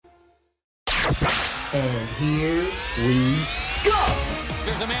And here we go.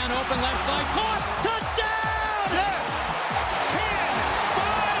 There's a man open left side. Caught. Touchdown! 10,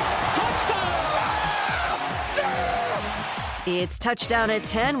 5, touchdown! It's Touchdown at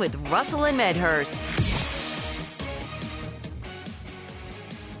 10 with Russell and Medhurst.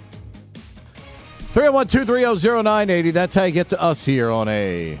 301-230-0980. That's how you get to us here on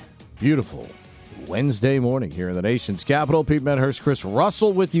a beautiful Wednesday morning here in the nation's capital. Pete Medhurst, Chris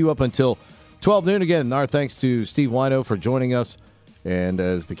Russell with you up until 12 noon. Again, our thanks to Steve Wino for joining us. And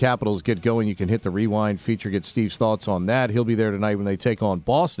as the Capitals get going, you can hit the rewind feature, get Steve's thoughts on that. He'll be there tonight when they take on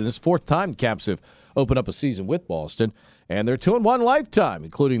Boston. It's fourth time the Caps have opened up a season with Boston. And they're 2-1 lifetime,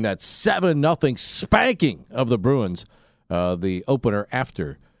 including that 7-0 spanking of the Bruins, the opener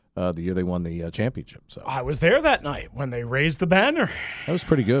after the year they won the championship. So I was there that night when they raised the banner. That was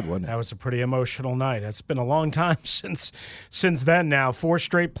pretty good, wasn't it? That was a pretty emotional night. It's been a long time since then now. 4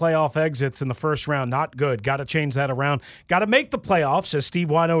 straight playoff exits in the first round. Not good. Got to change that around. Got to make the playoffs, as Steve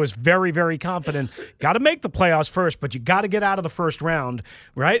Wino is very, very confident. Got to make the playoffs first, but you got to get out of the first round,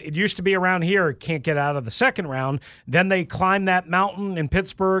 right? It used to be around here, can't get out of the second round. Then they climbed that mountain in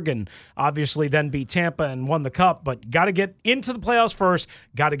Pittsburgh and obviously then beat Tampa and won the Cup. But got to get into the playoffs first.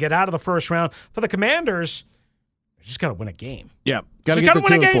 Got to get out of the first round. For the Commanders, you just got to win a game. Yeah, got to get to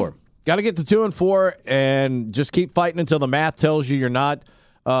 2-4. Got to get to 2-4 and just keep fighting until the math tells you you're not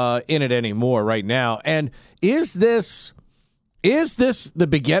in it anymore right now. And is this the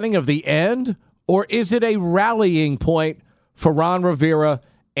beginning of the end, or is it a rallying point for Ron Rivera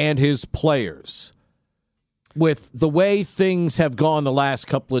and his players? With the way things have gone the last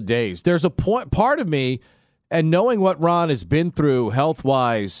couple of days, there's a part of me, and knowing what Ron has been through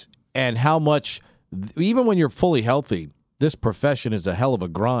health-wise and how much, even when you're fully healthy, this profession is a hell of a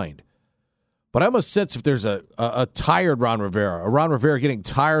grind. But I almost sense if there's a tired Ron Rivera getting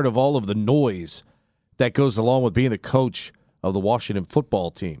tired of all of the noise that goes along with being the coach of the Washington football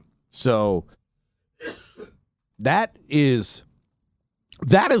team. So that is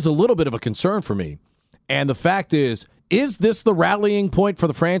a little bit of a concern for me. And the fact is this the rallying point for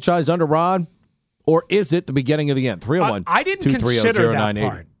the franchise under Ron? Or is it the beginning of the end? 301 I didn't consider that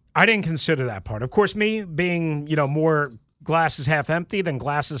part. I didn't consider that part. Of course, me being, more glasses half empty than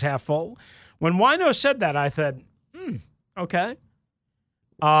glasses half full. When Wino said that, I said, okay.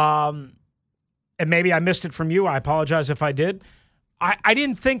 And maybe I missed it from you. I apologize if I did. I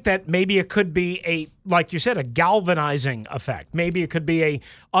didn't think that maybe it could be like you said, a galvanizing effect. Maybe it could be a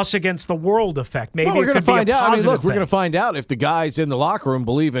us against the world effect. Maybe we're going to find out. We're going to find out if the guys in the locker room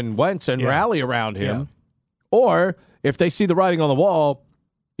believe in Wentz and rally around him, or if they see the writing on the wall.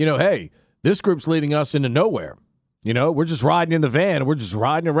 Hey, this group's leading us into nowhere. We're just riding in the van. We're just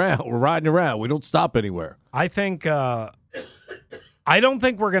riding around. We're riding around. We don't stop anywhere. I think. I don't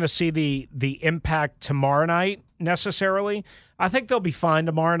think we're going to see the impact tomorrow night necessarily. I think they'll be fine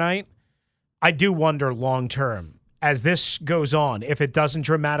tomorrow night. I do wonder long term, as this goes on, if it doesn't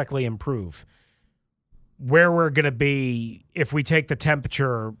dramatically improve, where we're going to be if we take the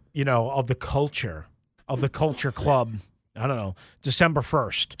temperature, of the culture club. I don't know, December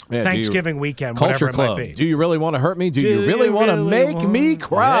 1st, Thanksgiving weekend, culture whatever club. it might be. Do you really want to hurt me? Do you really want to make me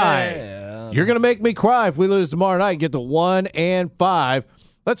cry? Yeah. You're going to make me cry if we lose tomorrow night and get to 1-5.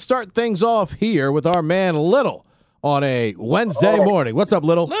 Let's start things off here with our man Little on a Wednesday morning. What's up,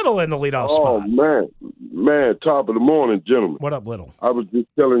 Little? Little in the leadoff spot. Oh, man, top of the morning, gentlemen. What up, Little? I was just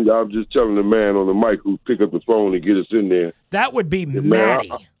telling the man on the mic who pick up the phone and get us in there. That would be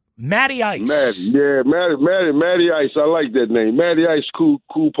Matty. Matty Ice. Matty Ice. I like that name. Matty Ice, cool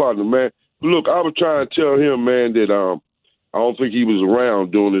partner, man. Look, I was trying to tell him, man, that I don't think he was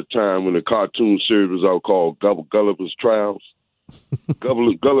around during the time when the cartoon series was out called Gulliver's Trials.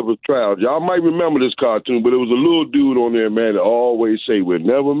 Gulliver's Trials. Y'all might remember this cartoon, but it was a little dude on there, man, that always say, "We'll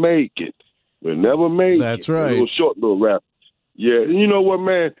never make it. We'll never make it." That's right. A little short little rap. Yeah, and you know what,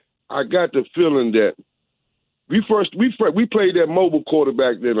 man? I got the feeling that we played that mobile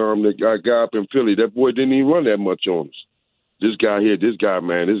quarterback that guy up in Philly. That boy didn't even run that much on us. This guy,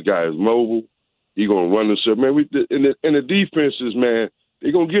 man, this guy is mobile. He gonna run the stuff, man. In the defenses, man,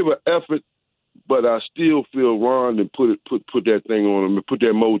 they gonna give an effort, but I still feel Ron and put that thing on him and put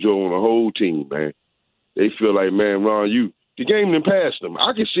that mojo on the whole team, man. They feel like, man, Ron, the game done passed them.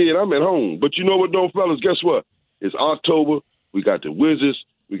 I can see it. I'm at home, but you know what, though, fellas? Guess what? It's October. We got the Wizards.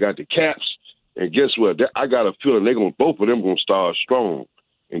 We got the Caps. And guess what? I got a feeling both of them going to start strong.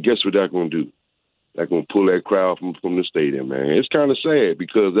 And guess what they're going to do? They're going to pull that crowd from the stadium, man. It's kind of sad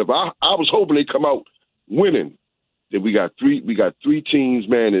because if I was hoping they come out winning, that we got three teams,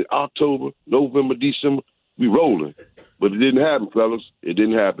 man, in October, November, December. We rolling. But it didn't happen, fellas. It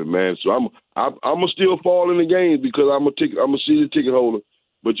didn't happen, man. So I'm gonna still fall in the game because I'm a season ticket holder.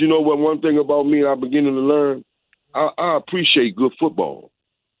 But you know what? One thing about me, and I'm beginning to learn, I appreciate good football.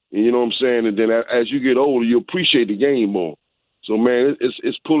 And you know what I'm saying? And then as you get older, you appreciate the game more. So man,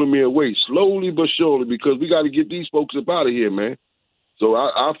 it's pulling me away slowly but surely because we got to get these folks up out of here, man. So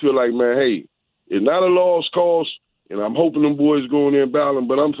I feel like, man, hey, it's not a lost cause. And I'm hoping them boys go in there and battle them,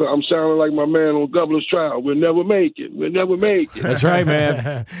 but I'm sounding like my man on Governor's Trial. We'll never make it. We'll never make it. That's right,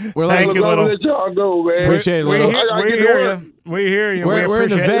 man. We're Thank you, Little. Let y'all go, man. Appreciate it, Little. We hear you. We're in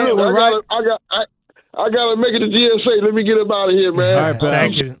the van. I gotta make it to GSA. Let me get up out of here, man. All right, pal.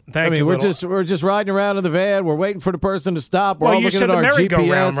 Thank you. Thank you. We're just riding around in the van. We're waiting for the person to stop. We're all looking at our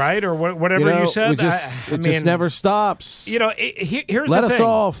merry-go-round, GPS, right, or whatever you said. It just never stops. Here's Let the us thing.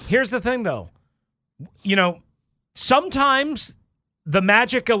 off. Here's the thing, though. Sometimes the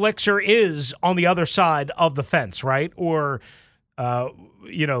magic elixir is on the other side of the fence, right? Or,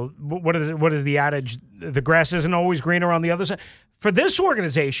 what is the adage? The grass isn't always greener on the other side. For this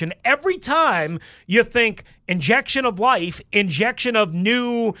organization, every time you think injection of life, injection of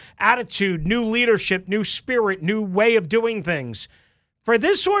new attitude, new leadership, new spirit, new way of doing things, for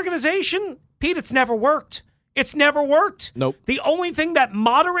this organization, Pete, it's never worked. It's never worked. Nope. The only thing that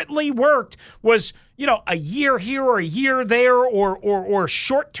moderately worked was, a year here or a year there or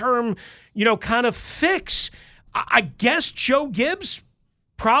short-term, kind of fix. I guess Joe Gibbs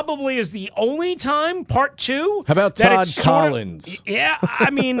probably is the only time, part two. How about Todd Collins?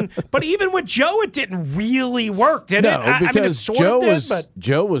 But even with Joe, it didn't really work, did it? No, because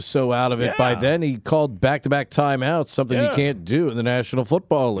Joe was so out of it by then, he called back-to-back timeouts, something you can't do in the National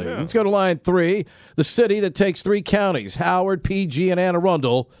Football League. Let's go to line 3, the city that takes 3 counties, Howard, PG, and Anne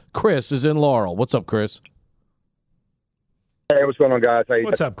Arundel. Chris is in Laurel. What's up, Chris? Hey, what's going on, guys?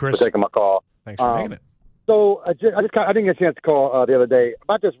 What's up, Chris? For taking my call. Thanks for making it. So I didn't get a chance to call the other day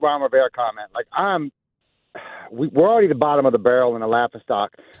about this Ron Rivera comment. We're already at the bottom of the barrel in the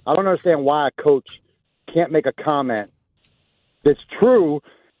laughingstock. I don't understand why a coach can't make a comment that's true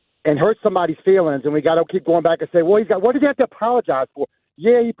and hurt somebody's feelings, and we got to keep going back and say, well, what did he have to apologize for?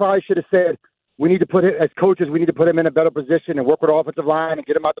 Yeah, he probably should have said, we need to put it, as coaches, we need to put him in a better position and work with the offensive line and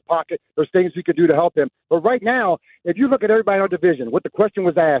get him out the pocket. There's things we could do to help him. But right now, if you look at everybody in our division, what the question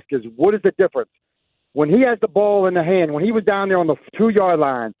was asked is, what is the difference? When he has the ball in the hand, when he was down there on the 2-yard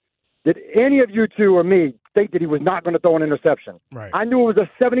line, did any of you two or me think that he was not going to throw an interception? Right. I knew it was a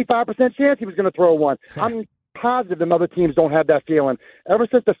 75% chance he was going to throw one. I'm positive them other teams don't have that feeling. Ever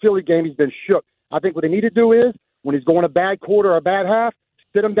since the Philly game, he's been shook. I think what they need to do is, when he's going a bad quarter or a bad half,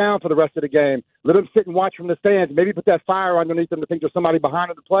 sit him down for the rest of the game. Let him sit and watch from the stands. Maybe put that fire underneath him to think there's somebody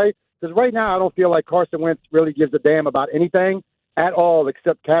behind him to play. Because right now, I don't feel like Carson Wentz really gives a damn about anything at all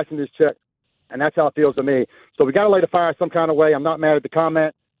except cashing his check. And that's how it feels to me. So we got to light a fire some kind of way. I'm not mad at the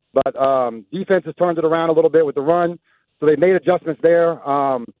comment, but defense has turned it around a little bit with the run. So they made adjustments there.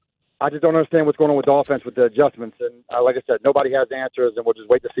 I just don't understand what's going on with the offense with the adjustments. And like I said, nobody has answers, and we'll just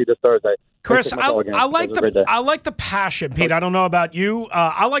wait to see this Thursday. Chris, I like the passion, Pete. I don't know about you.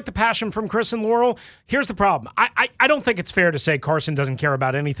 I like the passion from Chris and Laurel. Here's the problem. I don't think it's fair to say Carson doesn't care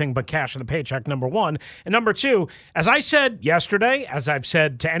about anything but cash in the paycheck, number one. And number two, as I said yesterday, as I've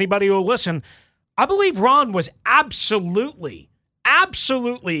said to anybody who will listen, I believe Ron was absolutely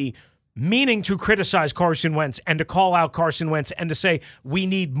meaning to criticize Carson Wentz and to call out Carson Wentz and to say we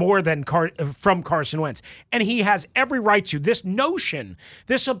need more than from Carson Wentz. And he has every right to. This notion,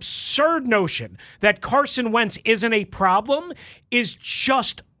 this absurd notion that Carson Wentz isn't a problem is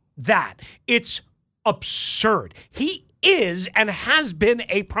just that. It's absurd. He is and has been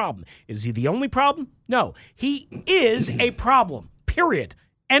a problem. Is he the only problem? No. He is a problem, period.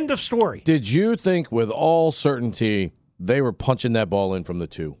 End of story. Did you think with all certainty they were punching that ball in from the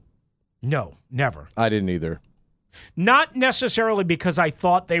 2? No, never. I didn't either. Not necessarily because I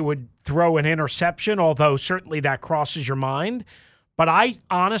thought they would throw an interception, although certainly that crosses your mind. But I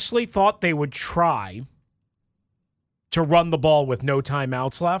honestly thought they would try to run the ball with no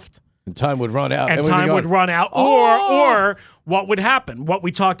timeouts left. And time would run out. And time would run out. Or what would happen, what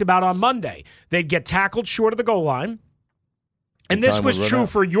we talked about on Monday. They'd get tackled short of the goal line. And this was true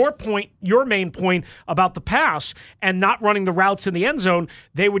for your main point about the pass and not running the routes in the end zone.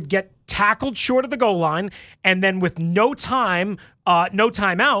 They would get tackled short of the goal line, and then with no timeouts,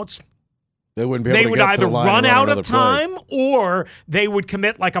 they wouldn't be able to would get either to the line run out of play. time or they would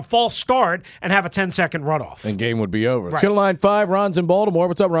commit like a false start and have a 10-second runoff. And game would be over. Right. Let's go to line 5. Ron's in Baltimore.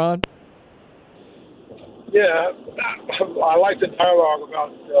 What's up, Ron? Yeah, I like the dialogue about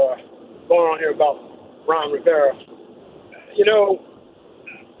going on here about Ron Rivera.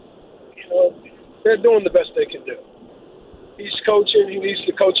 they're doing the best they can do. He's coaching. He needs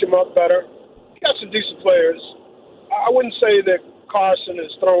to coach him up better. He got some decent players. I wouldn't say that Carson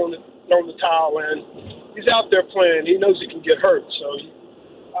has thrown the towel in. He's out there playing. He knows he can get hurt. So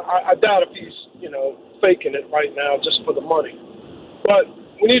I doubt if he's, faking it right now just for the money. But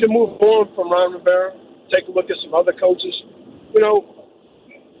we need to move on from Ron Rivera, take a look at some other coaches.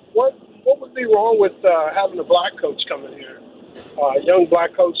 What would be wrong with having a black coach come in here? A young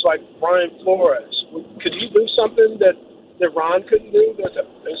black coach like Brian Flores. Could he do something that Ron couldn't do?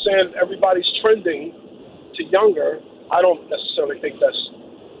 They're saying everybody's trending to younger. I don't necessarily think that's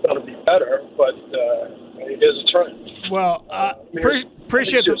going to be better, but it is a trend. Well,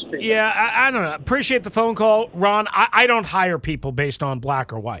 appreciate I don't know. Appreciate the phone call, Ron. I don't hire people based on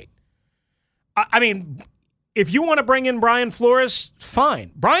black or white. I mean, if you want to bring in Brian Flores,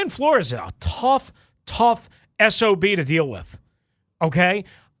 fine. Brian Flores is a tough SOB to deal with. Okay?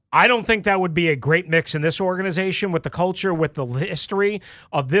 I don't think that would be a great mix in this organization with the culture, with the history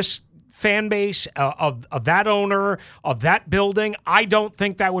of this fan base, of that owner, of that building. I don't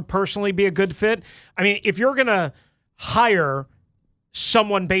think that would personally be a good fit. I mean, if you're going to hire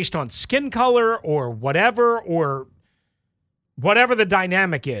someone based on skin color or whatever the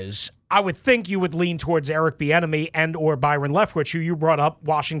dynamic is, I would think you would lean towards Eric Bieniemy and or Byron Leftwich, who you brought up,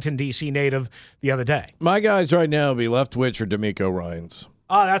 Washington, D.C. native, the other day. My guys right now would be Leftwich or D'Amico Ryans.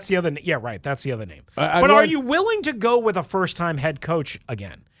 Oh, that's the other. Yeah, right. That's the other name. But are you willing to go with a first-time head coach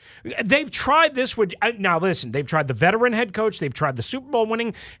again? They've tried this with. Now, listen. They've tried the veteran head coach. They've tried the Super Bowl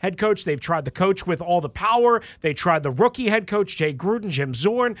winning head coach. They've tried the coach with all the power. They tried the rookie head coach, Jay Gruden, Jim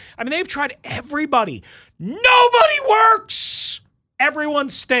Zorn. I mean, they've tried everybody. Nobody works. Everyone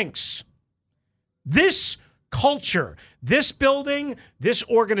stinks. This culture, this building, this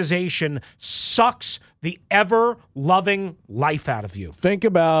organization sucks the ever-loving life out of you. Think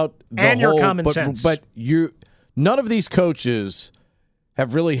about your common sense. But none of these coaches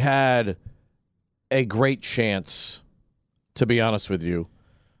have really had a great chance, to be honest with you,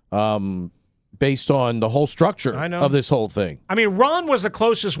 based on the whole structure of this whole thing. I mean, Ron was the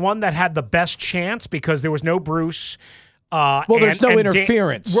closest one that had the best chance because there was no Bruce. There's no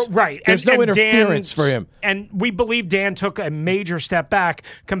interference. Right. There's no interference for him. And we believe Dan took a major step back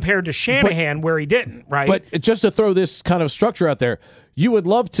compared to Shanahan where he didn't, right? But just to throw this kind of structure out there, you would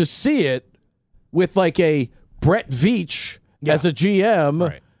love to see it with like a Brett Veach as a GM.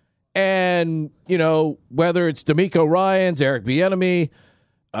 Right. And, whether it's D'Amico Ryans, Eric Bieniemy.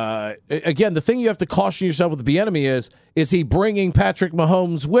 Again, the thing you have to caution yourself with Bieniemy is he bringing Patrick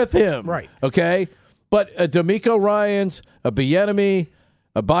Mahomes with him? Right. Okay? But a D'Amico Ryans, a Bieniemy,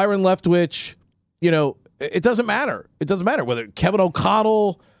 a Byron Leftwich, it doesn't matter. It doesn't matter whether Kevin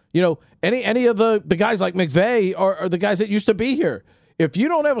O'Connell, any of the guys like McVay are the guys that used to be here. If you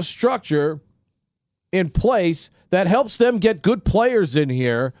don't have a structure in place that helps them get good players in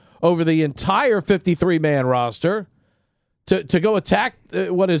here over the entire 53-man roster to go attack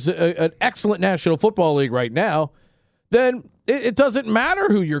what is an excellent National Football League right now, then it doesn't matter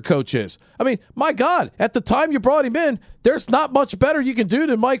who your coach is. I mean, my God, at the time you brought him in, there's not much better you can do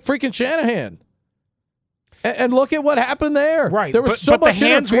than Mike freaking Shanahan. And look at what happened there. Right. There was so much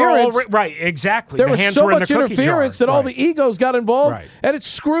interference. Right, exactly. There was so much interference that all the egos got involved, and it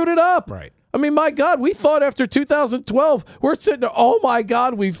screwed it up. Right. I mean, my God, we thought after 2012, we're sitting there, oh, my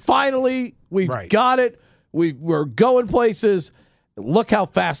God, we've got it. We're going places. Look how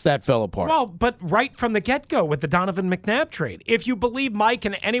fast that fell apart. Well, but right from the get-go with the Donovan McNabb trade, if you believe Mike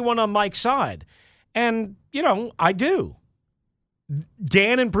and anyone on Mike's side, and, I do,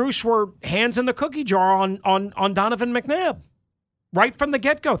 Dan and Bruce were hands in the cookie jar on Donovan McNabb right from the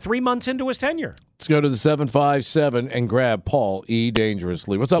get-go, 3 months into his tenure. Let's go to the 757 and grab Paul E.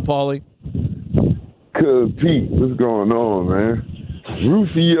 Dangerously. What's up, Paulie? Cuz Pete, what's going on, man?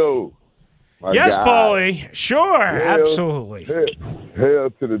 Rufio. Yes, Paulie. Sure, absolutely. Hell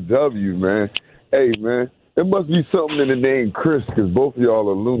to the W, man. Hey, man, there must be something in the name Chris because both of y'all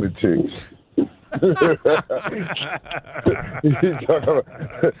are lunatics.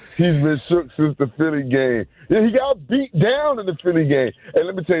 He's been shook since the Philly game. Yeah, he got beat down in the Philly game. Hey,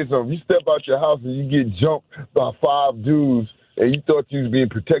 let me tell you something. You step out your house and you get jumped by 5 dudes and you thought you was being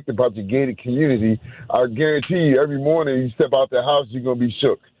protected by your gated community, I guarantee you every morning you step out the house, you're going to be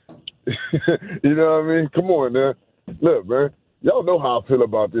shook. You know what I mean? Come on, man. Look, man, y'all know how I feel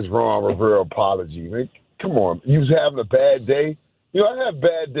about this Ron Rivera apology, man. Come on. You was having a bad day. I have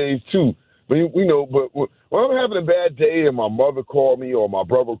bad days, too. But when I'm having a bad day and my mother called me or my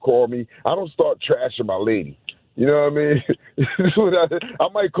brother called me, I don't start trashing my lady. You know what I mean? I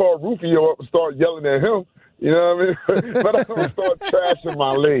might call Rufio up and start yelling at him. You know what I mean? But I don't start trashing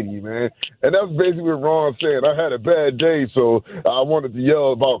my lady, man. And that's basically what Ron said. I had a bad day, so I wanted to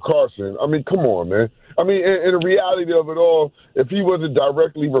yell about Carson. I mean, come on, man. I mean, in the reality of it all, if he wasn't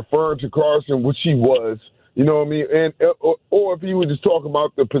directly referring to Carson, which he was, you know what I mean? And or if he was just talking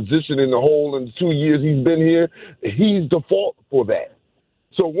about the position in the whole in the 2 years he's been here, he's the fault for that.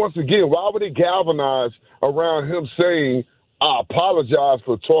 So once again, why would it galvanize around him saying, I apologize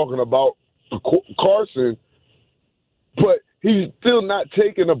for talking about Carson, but he's still not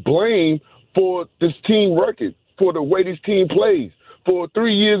taking the blame for this team record, for the way this team plays. For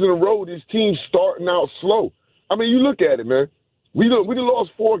 3 years in a row, this team's starting out slow. I mean, you look at it, man. We done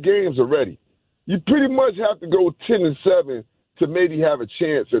lost 4 games already. You pretty much have to go 10-7 to maybe have a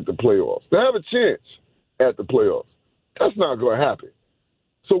chance at the playoffs. To have a chance at the playoffs. That's not going to happen.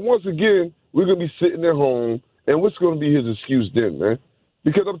 So once again, we're going to be sitting at home, and what's going to be his excuse then, man?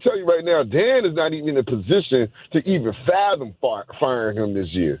 Because I'm telling you right now, Dan is not even in a position to even fathom firing him this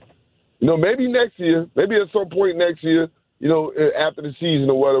year. You know, maybe next year, maybe at some point next year, you know, after the season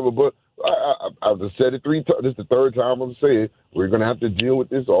or whatever. But I've just said it 3 times. This is the 3rd time I'm saying it. We're going to have to deal with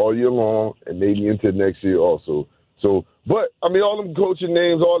this all year long and maybe into next year also. So, but, I mean, all them coaching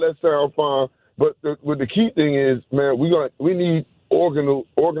names, all that sound fine. But the key thing is, man, we need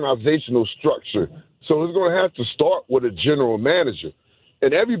organizational structure. So it's going to have to start with a general manager.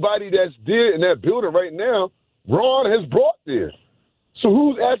 And everybody that's there in that building right now, Ron has brought there. So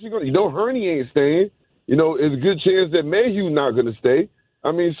who's actually going to, Hurney ain't staying. You know, there's a good chance that Mayhew's not going to stay.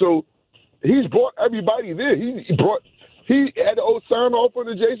 I mean, so he's brought everybody there. He had to sign off on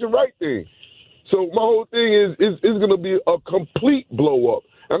the Jason Wright thing. So my whole thing is going to be a complete blow up.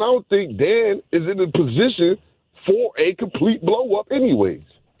 And I don't think Dan is in a position for a complete blow up anyways.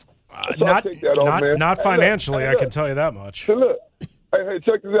 So not financially, I can tell you that much. So look. Hey,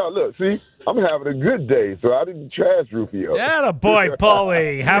 check this out. Look, see, I'm having a good day, so I didn't trash Rufio. Yeah, boy,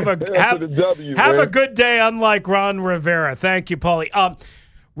 Paulie. Have a good day, unlike Ron Rivera. Thank you, Paulie.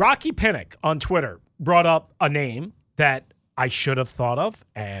 Rocky Pinnock on Twitter brought up a name that I should have thought of,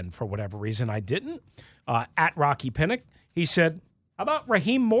 and for whatever reason I didn't. At Rocky Pinnock, he said, how about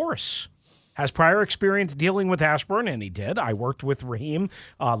Raheem Morris? Has prior experience dealing with Ashburn, and he did. I worked with Raheem,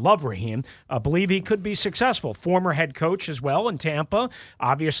 love Raheem, believe he could be successful. Former head coach as well in Tampa,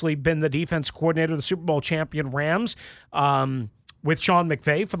 obviously been the defense coordinator of the Super Bowl champion Rams with Sean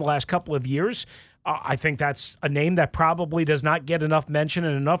McVay for the last couple of years. I think that's a name that probably does not get enough mention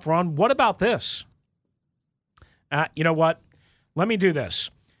and enough run. What about this? You know what? Let me do this.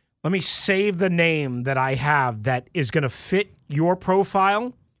 Let me save the name that I have that is going to fit your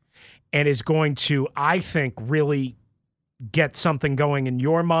profile and is going to, I think, really get something going in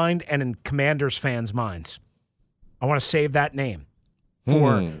your mind and in Commanders fans' minds. I want to save that name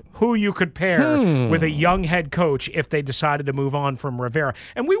for who you could pair with a young head coach if they decided to move on from Rivera.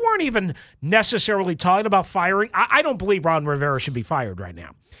 And we weren't even necessarily talking about firing. I don't believe Ron Rivera should be fired right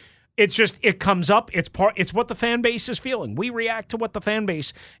now. It's just, it comes up. It's what the fan base is feeling. We react to what the fan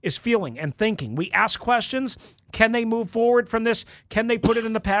base is feeling and thinking. We ask questions. Can they move forward from this? Can they put it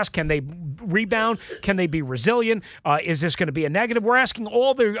in the past? Can they rebound? Can they be resilient? Is this going to be a negative? We're asking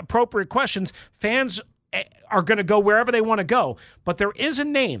all the appropriate questions. Fans are going to go wherever they want to go. But there is a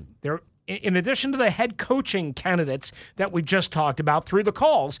name there. In addition to the head coaching candidates that we just talked about through the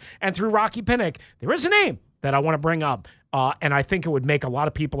calls and through Rocky Pinnock, there is a name that I want to bring up. And I think it would make a lot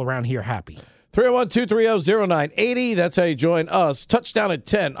of people around here happy. 301-230-0980. That's how you join us. Touchdown at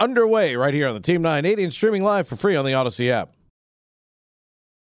 10 underway right here on the Team 980 and streaming live for free on the Odyssey app.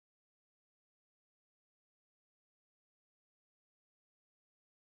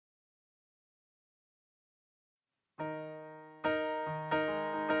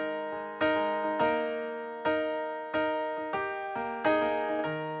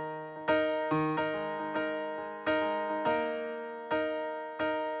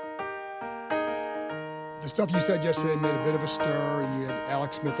 The stuff you said yesterday made a bit of a stir, and you had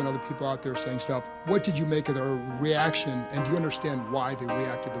Alex Smith and other people out there saying stuff. What did you make of their reaction, and do you understand why they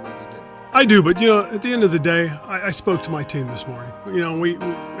reacted the way they did? I do, but, at the end of the day, I spoke to my team this morning.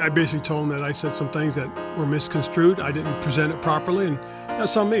 I basically told them that I said some things that were misconstrued. I didn't present it properly, and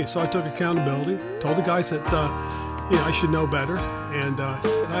that's on me. So I took accountability, told the guys that, I should know better, and I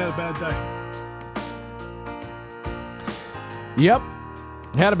had a bad day. Yep.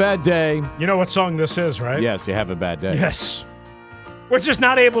 Had a bad day. You know what song this is, right? Yes, you have a bad day. Yes. We're just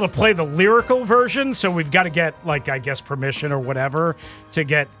not able to play the lyrical version, so we've got to get, permission or whatever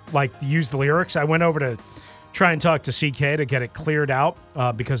to use the lyrics. I went over to try and talk to CK to get it cleared out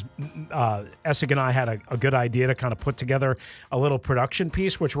because Essig and I had a good idea to kind of put together a little production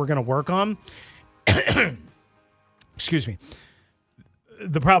piece, which we're going to work on. excuse me.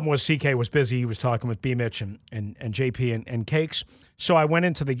 The problem was CK was busy. He was talking with B. Mitch and JP and Cakes. So I went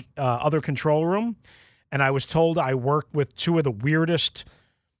into the other control room, and I was told I worked with two of the weirdest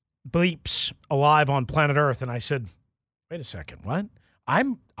bleeps alive on planet Earth. And I said, wait a second, what?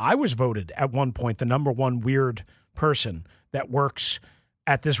 I was voted at one point the number one weird person that works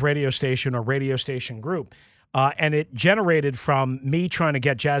at this radio station or radio station group. And it generated from me trying to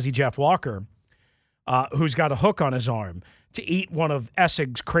get Jazzy Jeff Walker, who's got a hook on his arm, to eat one of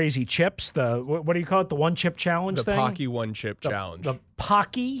Essig's crazy chips. What do you call it? The one chip challenge the thing? Pocky one chip challenge. The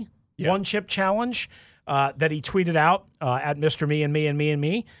Pocky one chip challenge that he tweeted out at Mr. Me and Me and Me and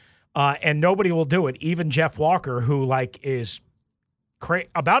Me. And nobody will do it. Even Jeff Walker, who is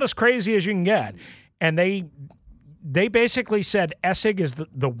about as crazy as you can get. And they basically said Essig is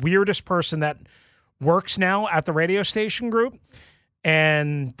the weirdest person that works now at the radio station group.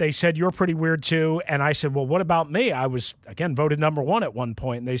 And they said, you're pretty weird too. And I said, well, what about me? I was, again, voted number one at one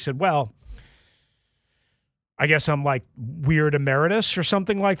point. And they said, well, I guess I'm like weird emeritus or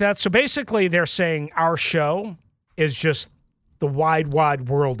something like that. So basically they're saying our show is just the wide, wide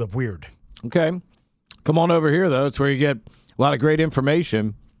world of weird. Okay. Come on over here, though. It's where you get a lot of great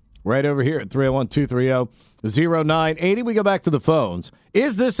information right over here at 301-230-0980. We go back to the phones.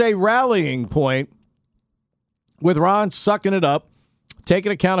 Is this a rallying point with Ron sucking it up,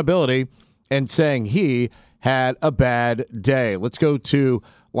 taking accountability, and saying he had a bad day? Let's go to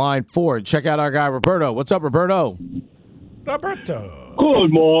line 4 and check out our guy, Roberto. What's up, Roberto? Roberto.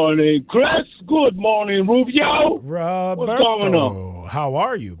 Good morning, Chris. Good morning, Rubio. Roberto. What's going on? How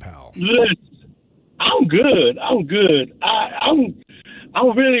are you, pal? Listen, I'm good.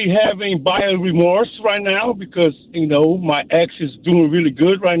 I'm really having buyer's remorse right now because, my ex is doing really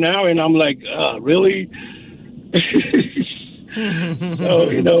good right now, and I'm like, really? So,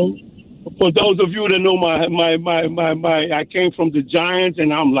 for those of you that know my I came from the Giants,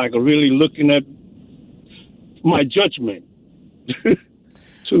 and I'm like really looking at my judgment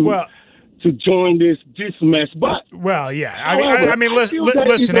to join this mess. But yeah, I mean,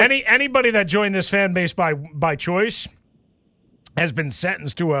 listen. Anybody that joined this fan base by choice has been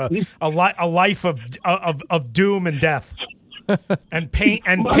sentenced to a life of doom and death and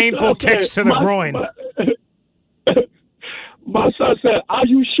painful kicks to the groin. My son said, "Are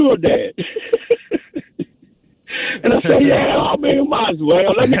you sure, Dad?" And I said, "Yeah, I mean, might as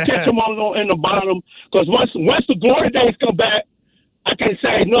well. Let me catch him in the bottom, because once the glory days come back, I can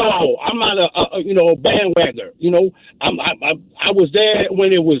say no. I'm not a bandwagoner. I was there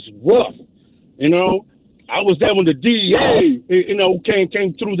when it was rough. I was there when the DEA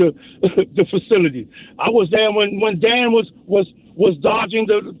came through the facility. I was there when Dan was dodging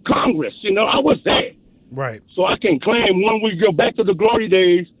the Congress. I was there. Right. So I can claim when we go back to the glory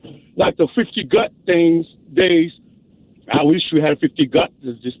days, like the 50 gut days. I wish we had 50 gut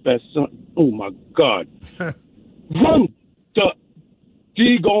this past Sunday. Oh my God. Run the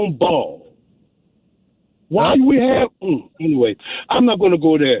Degon ball. Why do we have? Anyway, I'm not going to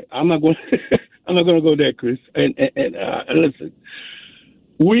go there. I'm not going to go there, Chris. And listen,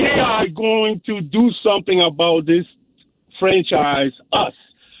 we are going to do something about this franchise. Us,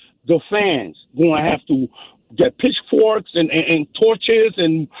 the fans, going to have to get pitchforks and torches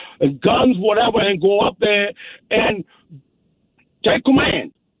and guns, whatever, and go up there and take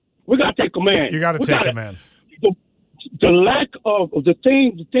command. We got to take command. You got to take command. The lack of the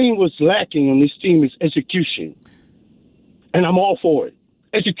thing was lacking on this team is execution, and I'm all for it.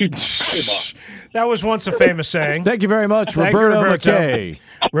 Execute. That was once a famous saying. Thank you very much, Roberto McKay.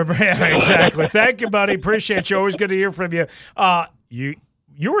 Yeah, exactly. Thank you, buddy. Appreciate you. Always good to hear from you. You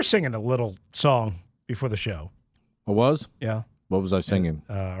were singing a little song before the show. I was? Yeah. What was I singing?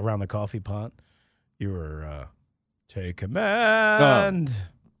 Around the coffee pot. You were take command.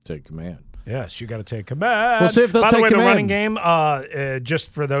 Take command. Yes, you got to take command. We'll see if they'll take command. By the way, the running game, just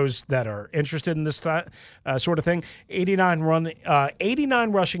for those that are interested in this sort of thing, 89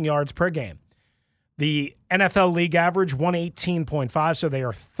 rushing yards per game. The NFL league average, 118.5, so they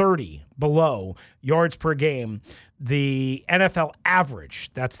are 30 below yards per game. The NFL average,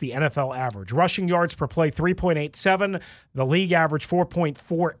 that's the NFL average. Rushing yards per play, 3.87. The league average,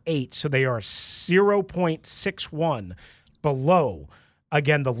 4.48, so they are 0.61 below.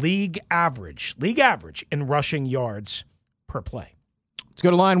 Again, the league average in rushing yards per play. Let's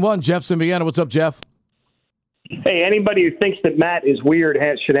go to line 1. Jeff's in Vienna. What's up, Jeff? Hey, anybody who thinks that Matt is weird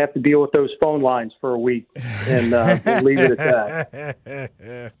should have to deal with those phone lines for a week, and we'll leave it at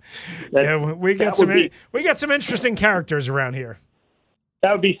that. We got some interesting characters around here.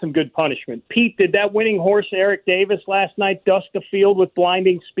 That would be some good punishment. Pete, did that winning horse Eric Davis last night dust the field with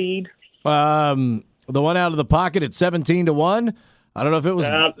blinding speed? The one out of the pocket at 17-1. I don't know if it was.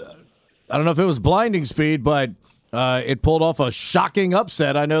 I don't know if it was blinding speed, but it pulled off a shocking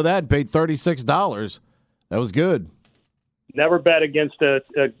upset. I know that. Paid $36. That was good. Never bet against a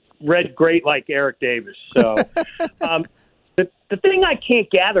red great like Eric Davis. So the thing I can't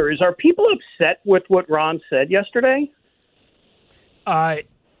gather is, are people upset with what Ron said yesterday?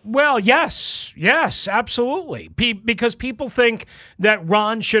 Well, yes, absolutely. Because people think that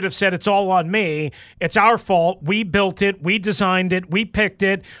Ron should have said, it's all on me. It's our fault. We built it. We designed it. We picked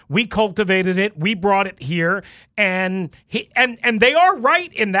it. We cultivated it. We brought it here. And they are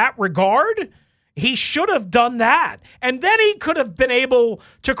right in that regard. He should have done that. And then he could have been able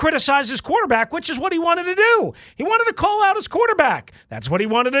to criticize his quarterback, which is what he wanted to do. He wanted to call out his quarterback. That's what he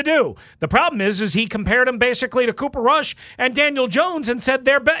wanted to do. The problem is he compared him basically to Cooper Rush and Daniel Jones and said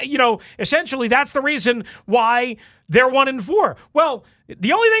essentially that's the reason why they're 1-4. Well,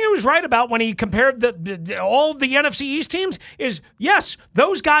 the only thing he was right about when he compared all the NFC East teams is, yes,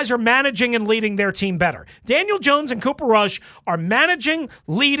 those guys are managing and leading their team better. Daniel Jones and Cooper Rush are managing,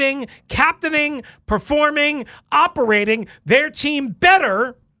 leading, captaining, performing, operating their team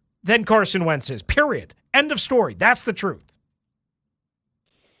better than Carson Wentz is, period. End of story. That's the truth.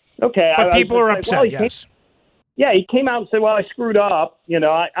 Okay. But people are upset, yes. He came out and said, well, I screwed up.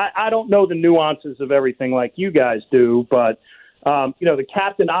 I don't know the nuances of everything like you guys do, but the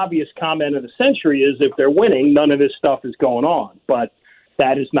Captain Obvious comment of the century is if they're winning, none of this stuff is going on. But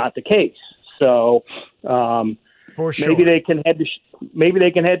that is not the case. So for sure, maybe they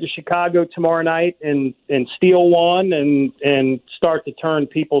can head to Chicago tomorrow night and steal one and start to turn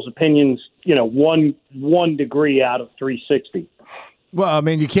people's opinions, one degree out of 360. Well, I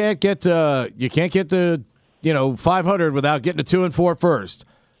mean, you can't get to 500 without getting to 2-4 first.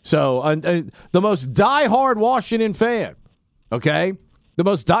 So the most diehard Washington fan. Okay? The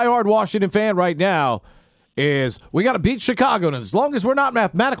most diehard Washington fan right now is we got to beat Chicago, and as long as we're not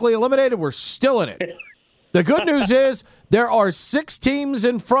mathematically eliminated, we're still in it. The good news is there are 6 teams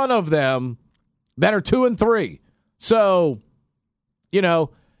in front of them that are 2-3. So,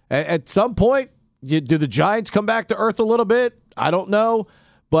 at some point, do the Giants come back to earth a little bit? I don't know.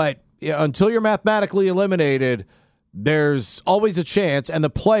 But until you're mathematically eliminated, there's always a chance, and the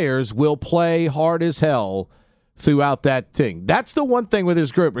players will play hard as hell throughout that thing. That's the one thing with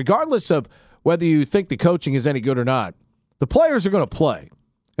this group, regardless of whether you think the coaching is any good or not. The players are going to play,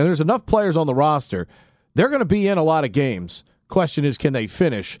 and there's enough players on the roster. They're going to be in a lot of games. Question is, can they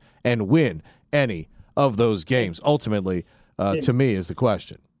finish and win any of those games? Ultimately, to me, is the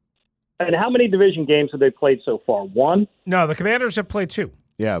question. And how many division games have they played so far? 1? No, the Commanders have played 2.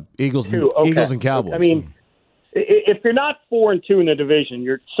 Yeah, Eagles 2. Okay. Eagles and Cowboys. I mean, if you're not 4-2 in the division,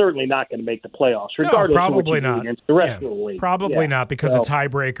 you're certainly not going to make the playoffs, regardless of what you do against the rest of the league. Probably not because of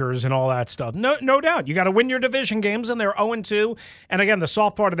tiebreakers and all that stuff. No doubt. You got to win your division games, and they're 0-2. And again, the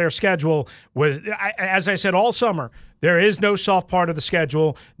soft part of their schedule was, as I said all summer, there is no soft part of the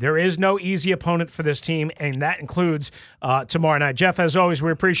schedule. There is no easy opponent for this team, and that includes tomorrow night. Jeff, as always,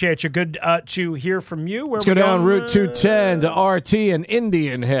 we appreciate you. Good to hear from you. Let's go down Route 210 to RT and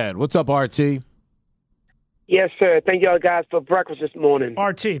Indian Head. What's up, RT? Yes, sir. Thank y'all guys for breakfast this morning.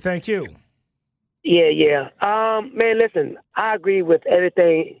 RT, thank you. Yeah. Man, listen, I agree with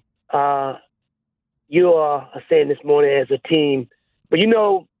everything you are saying this morning as a team. But,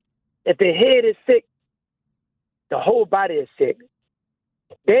 if the head is sick, the whole body is sick.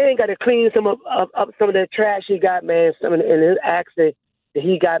 They ain't got to clean some of that trash he got, man, some in his accident that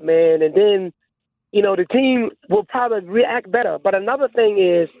he got, man. And then, the team will probably react better. But another thing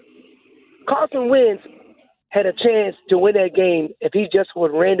is Carson Wentz had a chance to win that game if he just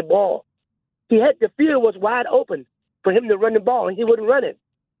would ran the ball. The field was wide open for him to run the ball, and he wouldn't run it.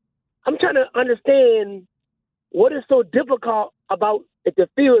 I'm trying to understand what is so difficult about if the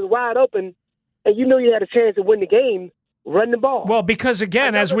field is wide open and you had a chance to win the game, run the ball. Well, because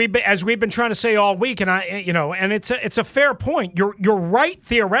again, as we've been trying to say all week, and and it's a fair point. You're right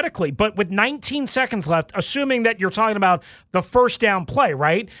theoretically, but with 19 seconds left, assuming that you're talking about the first down play,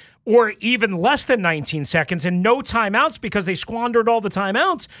 right? Or even less than 19 seconds and no timeouts because they squandered all the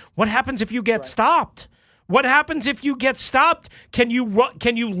timeouts. What happens if you get stopped? What happens if you get stopped? Can you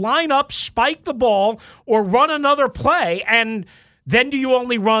line up, spike the ball, or run another play? And then do you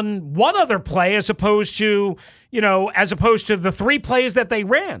only run one other play as opposed to the 3 plays that they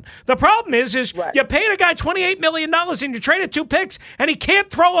ran? The problem is you paid a guy $28 million and you traded 2 picks and he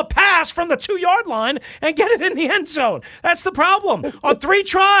can't throw a pass from the 2-yard line and get it in the end zone. That's the problem. On 3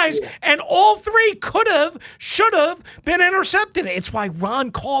 tries, and all 3 should have been intercepted. It's why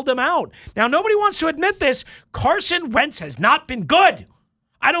Ron called him out. Now, nobody wants to admit this. Carson Wentz has not been good.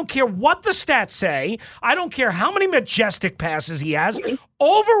 I don't care what the stats say. I don't care how many majestic passes he has.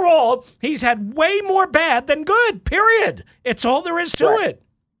 Overall, he's had way more bad than good, period. It's all there is to it.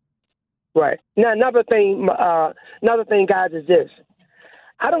 Right. Now, another thing, guys, is this.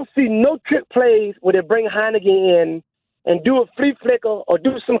 I don't see no trick plays where they bring Heineken in and do a flea flicker or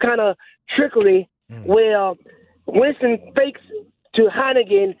do some kind of trickery where Winston fakes to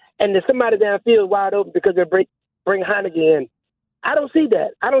Heineken and there's somebody downfield wide open because they bring Heineken in. I don't see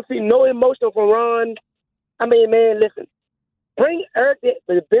that. I don't see no emotion from Ron. I mean, man, listen. Bring Eric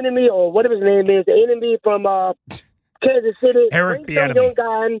Bieniemy or whatever his name is, the enemy from Kansas City. Eric Bring some Bieniemy. young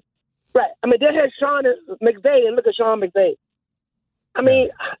guy in. Right. I mean, they had Sean McVay, and look at Sean McVay. I mean,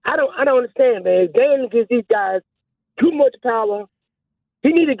 I don't understand, man. Dan gives these guys too much power.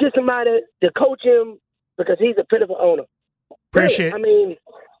 He need to get somebody to coach him because he's a pitiful owner. Appreciate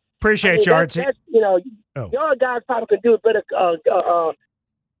you, Artie. Young guys probably could do it better.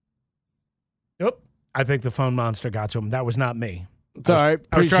 I think the phone monster got to him. That was not me. It's all right.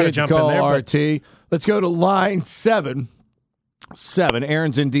 I was trying to Appreciate the jump in call, there, RT. Let's go to line 7.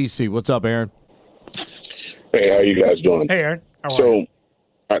 Aaron's in D.C. What's up, Aaron? Hey, how you guys doing? Hey, Aaron. How are you?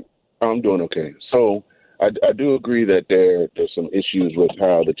 I'm doing okay. So I do agree that there's some issues with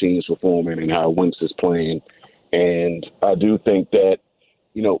how the team is performing and how Wentz is playing. And I do think that,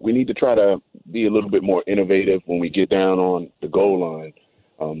 we need to try to be a little bit more innovative when we get down on the goal line.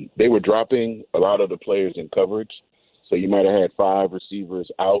 They were dropping a lot of the players in coverage. So you might have had 5 receivers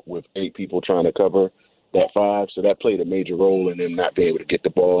out with 8 people trying to cover that 5. So that played a major role in them not being able to get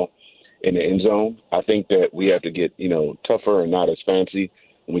the ball in the end zone. I think that we have to get, tougher and not as fancy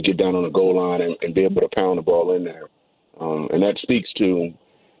when we get down on the goal line and be able to pound the ball in there. And that speaks to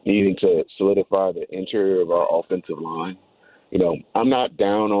needing to solidify the interior of our offensive line. I'm not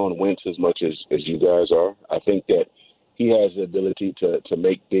down on Wentz as much as you guys are. I think that he has the ability to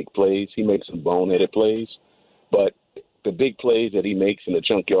make big plays. He makes some boneheaded plays. But the big plays that he makes in the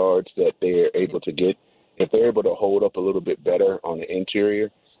chunk yards that they're able to get, if they're able to hold up a little bit better on the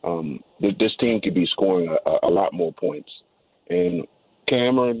interior, this team could be scoring a lot more points. And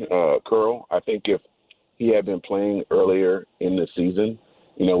Cameron Curl, I think if he had been playing earlier in the season,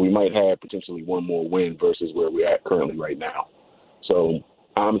 we might have potentially one more win versus where we're at currently right now. So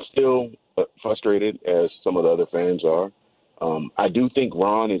I'm still frustrated as some of the other fans are. I do think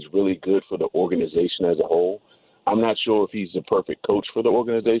Ron is really good for the organization as a whole. I'm not sure if he's the perfect coach for the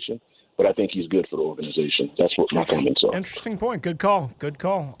organization, but I think he's good for the organization. That's what my comments are. Interesting point. Good call.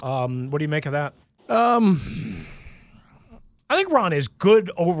 What do you make of that? I think Ron is good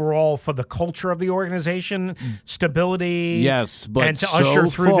overall for the culture of the organization, stability. Yes, but and to usher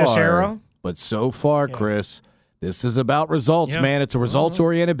through this era. But so far, Chris, this is about results, man. It's a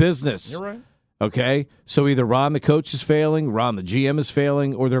results-oriented business. You're right. Okay? So either Ron, the coach, is failing, Ron, the GM, is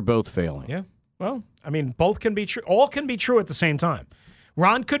failing, or they're both failing. Yeah. Well, I mean, both can be true. All can be true at the same time.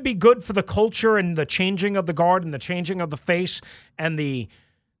 Ron could be good for the culture and the changing of the guard and the changing of the face and the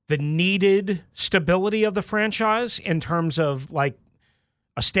needed stability of the franchise in terms of like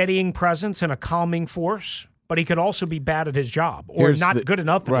a steadying presence and a calming force. But he could also be bad at his job or not good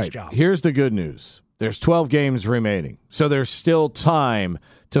enough at his job. Here's the good news. There's 12 games remaining, so there's still time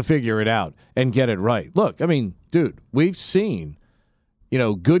to figure it out and get it right. Look, I mean, dude, we've seen,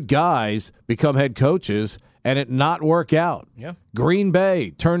 good guys become head coaches and it not work out. Yeah. Green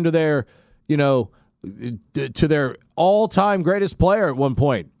Bay turned to their, all-time greatest player at one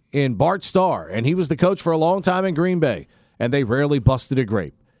point in Bart Starr, and he was the coach for a long time in Green Bay, and they rarely busted a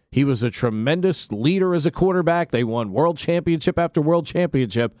grape. He was a tremendous leader as a quarterback. They won world championship after world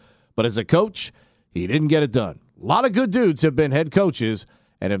championship, but as a coach, he didn't get it done. A lot of good dudes have been head coaches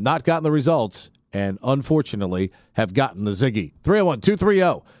and have not gotten the results, and unfortunately have gotten the ziggy.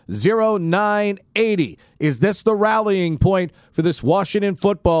 301-230-0980. Is this the rallying point for this Washington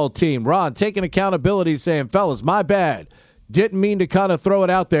football team? Ron taking accountability, saying, fellas, my bad. Didn't mean to kind of throw it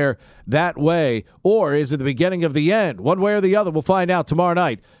out there that way. Or is it the beginning of the end? One way or the other, we'll find out tomorrow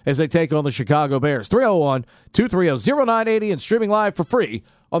night as they take on the Chicago Bears. 301-230-0980 and streaming live for free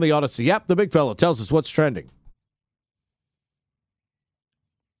on the Odyssey app. The big fella tells us what's trending.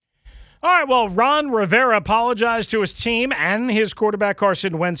 All right, well, Ron Rivera apologized to his team and his quarterback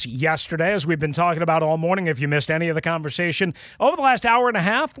Carson Wentz yesterday, as we've been talking about all morning. If you missed any of the conversation over the last hour and a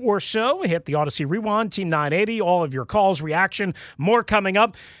half or so, hit the Odyssey Rewind, Team 980, all of your calls, reaction, more coming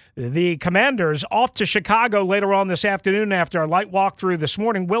up. The Commanders off to Chicago later on this afternoon after a light walkthrough this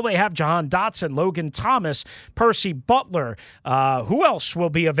morning. Will they have Jahan Dotson, Logan Thomas, Percy Butler? Who else will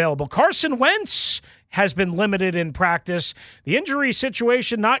be available? Carson Wentz has been limited in practice. The injury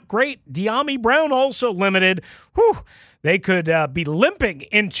situation, not great. De'Ami Brown also limited. Whew. They could be limping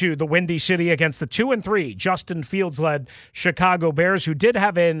into the Windy City against the 2-3 Justin Fields-led Chicago Bears, who did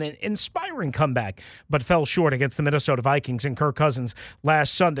have an inspiring comeback, but fell short against the Minnesota Vikings and Kirk Cousins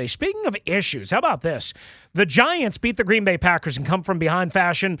last Sunday. Speaking of issues, how about this? The Giants beat the Green Bay Packers in come-from-behind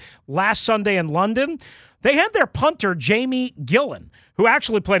fashion last Sunday in London. They had their punter, Jamie Gillan, who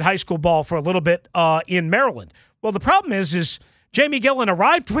actually played high school ball for a little bit in Maryland. Well, the problem is Jamie Gillan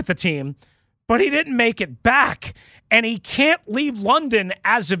arrived with the team, but he didn't make it back. And he can't leave London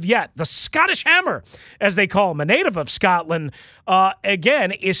as of yet. The Scottish Hammer, as they call him, a native of Scotland,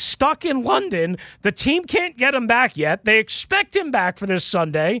 again, is stuck in London. The team can't get him back yet. They expect him back for this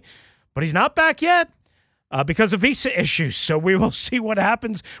Sunday, but he's not back yet because of visa issues. So we will see what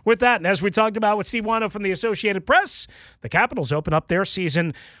happens with that. And as we talked about with Steve Wino from the Associated Press, the Capitals open up their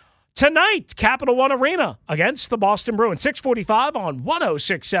season tonight, Capital One Arena against the Boston Bruins. 6:45 on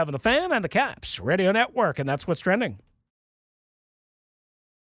 106.7 The Fan and the Caps Radio Network, and that's what's trending.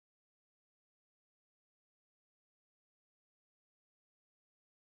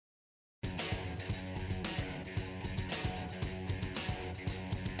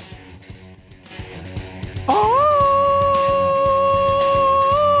 Oh!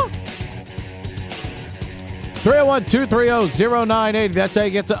 301-230-0980. That's how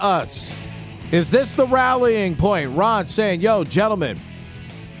you get to us. Is this the rallying point? Ron saying, yo, gentlemen,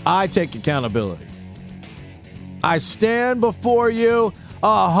 I take accountability. I stand before you,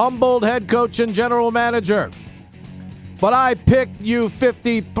 a humbled head coach and general manager. But I picked you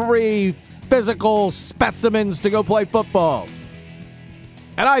 53 physical specimens to go play football.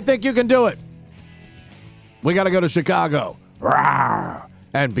 And I think you can do it. We got to go to Chicago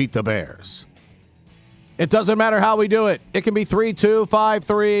and beat the Bears. It doesn't matter how we do it. It can be 3-2,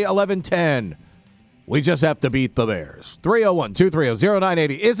 5-3, 11-10. We just have to beat the Bears.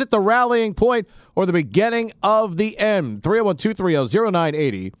 301-230-0980. Is it the rallying point or the beginning of the end?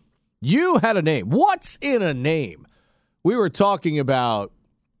 301-230-0980. You had a name. What's in a name? We were talking about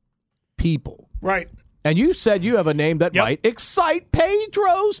people. Right. And you said you have a name that might excite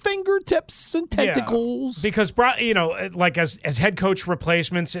Pedro's fingertips and tentacles. Yeah, because, like as head coach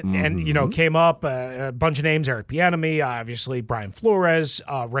replacements and came up a bunch of names, Eric Bieniemy, obviously Brian Flores,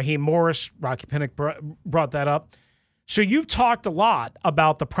 Raheem Morris, Rocky Pinnock brought that up. So you've talked a lot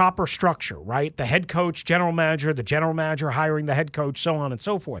about the proper structure, right? The head coach, general manager, the general manager hiring the head coach, so on and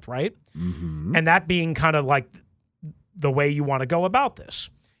so forth, right? Mm-hmm. And that being kind of like the way you want to go about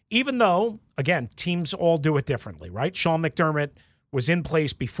this. Even though, again, teams all do it differently, right? Sean McDermott was in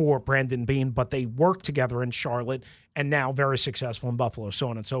place before Brandon Beane, but they worked together in Charlotte and now very successful in Buffalo, so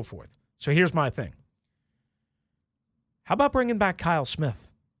on and so forth. So here's my thing. How about bringing back Kyle Smith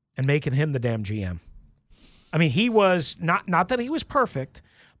and making him the damn GM? I mean, he was, not that he was perfect,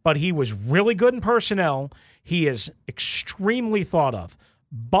 but he was really good in personnel. He is extremely thought of.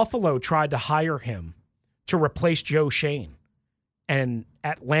 Buffalo tried to hire him to replace Joe Shane. And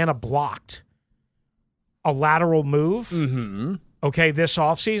Atlanta blocked a lateral move, this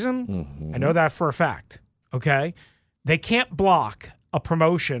offseason. Mm-hmm. I know that for a fact, okay? They can't block a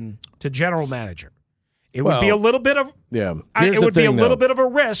promotion to general manager. It would be a little bit of it would be a little bit of a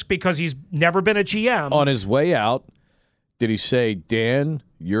risk because he's never been a GM. On his way out, did he say, Dan,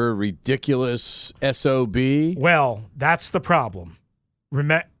 you're a ridiculous SOB? Well, that's the problem.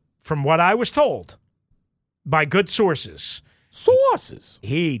 From what I was told by good sources,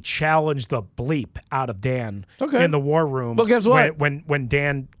 he challenged the bleep out of Dan in the war room. Well, guess what? When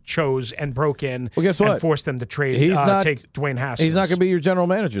Dan chose and broke in guess what? And forced them to trade, take Dwayne Haskins. He's not going to be your general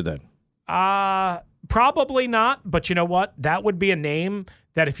manager then. Probably not, but you know what? That would be a name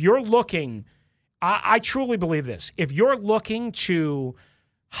that if you're looking, I truly believe this. If you're looking to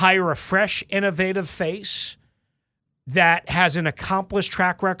hire a fresh, innovative face that has an accomplished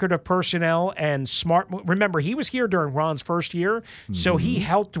track record of personnel and smart. Remember, he was here during Ron's first year, so he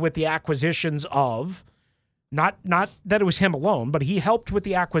helped with the acquisitions of, not that it was him alone, but he helped with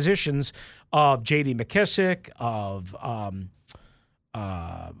the acquisitions of J.D. McKissick, of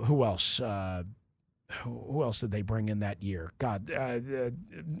who else? Who else did they bring in that year? God,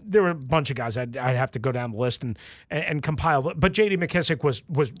 there were a bunch of guys. I'd have to go down the list and compile. But J.D. McKissick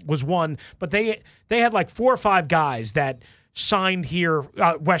was one. But they had like 4 or 5 guys that signed here.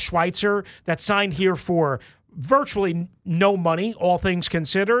 Wes Schweitzer that signed here for virtually no money, all things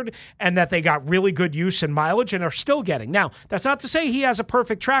considered, and that they got really good use and mileage and are still getting. Now, that's not to say he has a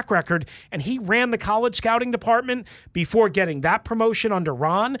perfect track record, and he ran the college scouting department before getting that promotion under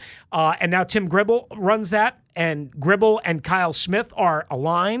Ron, and now Tim Gribble runs that, and Gribble and Kyle Smith are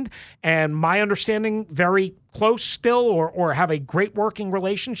aligned, and my understanding, very close still, or have a great working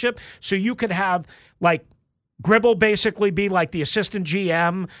relationship. So you could have, like, Gribble basically be like the assistant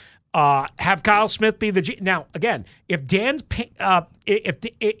GM, have Kyle Smith be the Now, again, if Dan's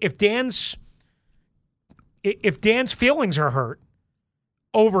feelings are hurt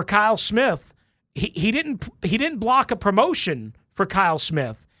over Kyle Smith, he didn't block a promotion for Kyle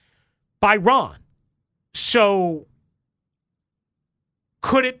Smith by Ron. So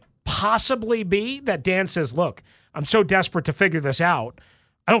could it possibly be that Dan says, "Look, I'm so desperate to figure this out.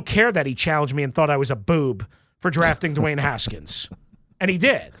 I don't care that he challenged me and thought I was a boob for drafting Dwayne Haskins," and he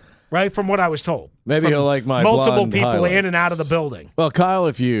did. Right, from what I was told. Maybe he'll like my multiple blonde people highlights. In and out of the building. Well, Kyle,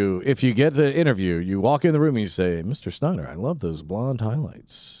 if you get the interview, you walk in the room and you say, "Mr. Snyder, I love those blonde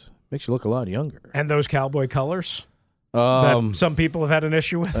highlights. Makes you look a lot younger." And those cowboy colors that some people have had an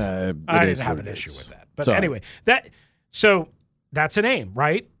issue with. I didn't have an issue with that. But anyway, that's a name,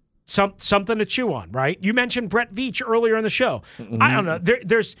 right? Something to chew on, right? You mentioned Brett Veach earlier in the show. Mm-hmm. I don't know.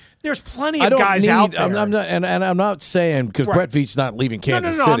 There's plenty of guys out there. I'm not, and I'm not saying because Brett Veach's not leaving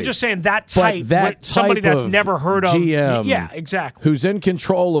Kansas City. I'm just saying that type, somebody that's never heard of GM, yeah, exactly, who's in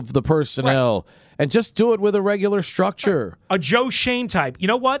control of the personnel, and just do it with a regular structure. A Joe Shane type. You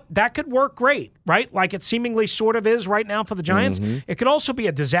know what? That could work great, right? Like it seemingly sort of is right now for the Giants. Mm-hmm. It could also be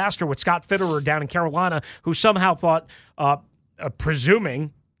a disaster with Scott Fitterer down in Carolina, who somehow thought,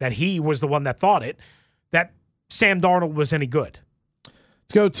 presuming that he was the one that thought it, that Sam Darnold was any good.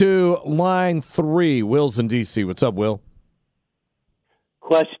 Let's go to line 3. Will's in D.C. What's up, Will?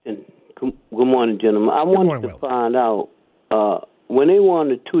 Question. Good morning, gentlemen. I wanted to find out, when they were on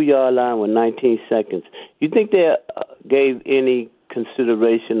the 2-yard line with 19 seconds, you think they gave any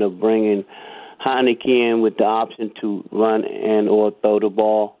consideration of bringing Heineke in with the option to run and or throw the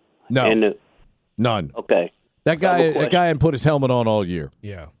ball? No. None. Okay. That guy hadn't put his helmet on all year.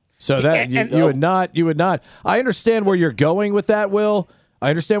 Yeah. So that you would not. I understand where you're going with that, Will. I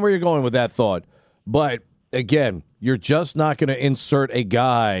understand where you're going with that thought. But again, you're just not going to insert a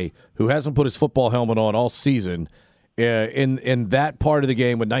guy who hasn't put his football helmet on all season in that part of the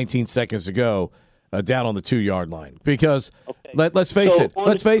game with 19 seconds to go down on the 2-yard line. Because let's face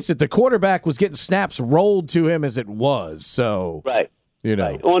it, the quarterback was getting snaps rolled to him as it was. So right. You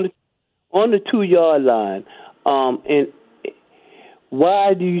know. Right. On the 2-yard line. And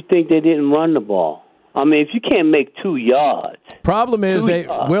why do you think they didn't run the ball? I mean, if you can't make 2 yards. Problem is, they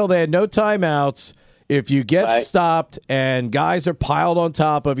had no timeouts. If you get stopped and guys are piled on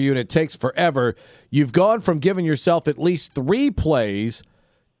top of you and it takes forever, you've gone from giving yourself at least 3 plays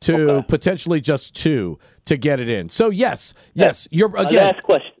to potentially just 2 to get it in. So, yes, you're again. Last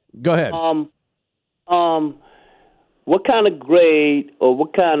question. Go ahead. What kind of grade or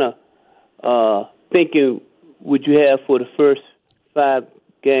what kind of thinking would you have for the first 5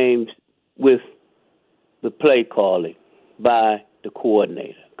 games with the play calling by the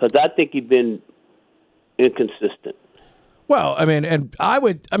coordinator? Because I think he's been inconsistent. Well,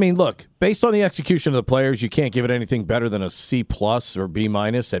 look, based on the execution of the players, you can't give it anything better than a C+ or B-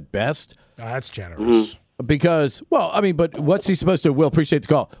 at best. Oh, that's generous. Mm-hmm. Because, but what's he supposed to? Will, appreciate the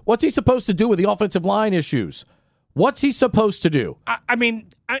call. What's he supposed to do with the offensive line issues? What's he supposed to do?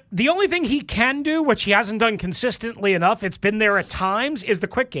 The only thing he can do, which he hasn't done consistently enough, it's been there at times, is the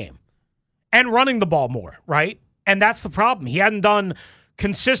quick game and running the ball more, right? And that's the problem. He hadn't done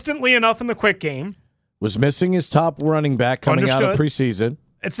consistently enough in the quick game. Was missing his top running back coming out of preseason.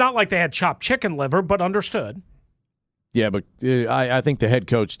 It's not like they had chopped chicken liver, but understood. Yeah, but I think the head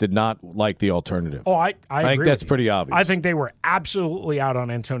coach did not like the alternative. Oh, I think that's pretty obvious. I think they were absolutely out on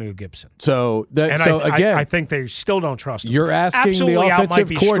Antonio Gibson. I think they still don't trust him. You're asking the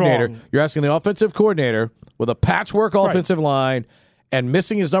offensive coordinator. Strong. You're asking the offensive coordinator with a patchwork offensive line and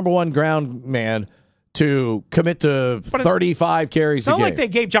missing his number 1 ground man to commit to 35 carries a game. It's not like they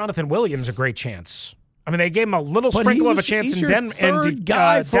gave Jonathan Williams a great chance. I mean, they gave him a little sprinkle of a chance he's in Denver. Third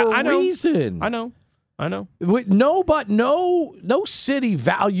guy for a reason. I know. No city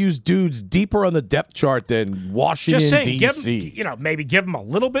values dudes deeper on the depth chart than Washington, D.C. Maybe give him a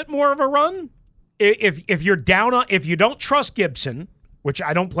little bit more of a run. If you're down on, if you don't trust Gibson, which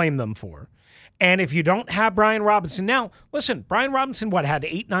I don't blame them for, and if you don't have Brian Robinson. Now, listen, Brian Robinson, had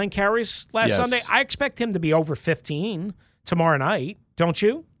 8-9 carries last Sunday? I expect him to be over 15 tomorrow night, don't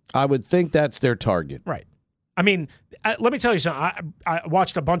you? I would think that's their target. Right. I mean, let me tell you something. I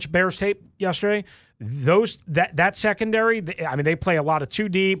watched a bunch of Bears tape yesterday. that secondary, they play a lot of two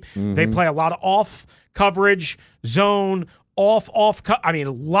deep. Mm-hmm. They play a lot of off coverage, zone, a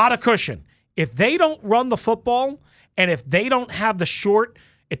lot of cushion. If they don't run the football and if they don't have the short,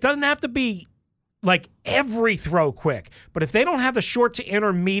 it doesn't have to be like every throw quick, but if they don't have the short to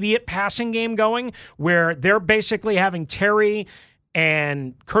intermediate passing game going where they're basically having Terry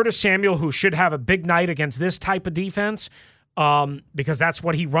and Curtis Samuel, who should have a big night against this type of defense, because that's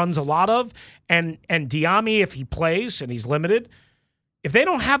what he runs a lot of, and Diami, if he plays and he's limited, if they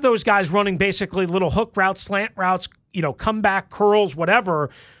don't have those guys running basically little hook routes, slant routes, comeback curls, whatever,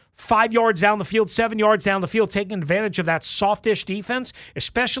 5 yards down the field, 7 yards down the field, taking advantage of that softish defense,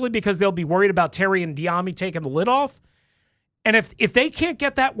 especially because they'll be worried about Terry and Diami taking the lid off. And if they can't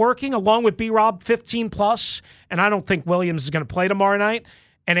get that working along with B-Rob 15+, and I don't think Williams is going to play tomorrow night,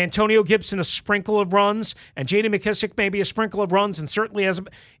 and Antonio Gibson a sprinkle of runs, and J.D. McKissick maybe a sprinkle of runs, and certainly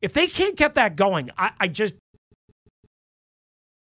if they can't get that going, I just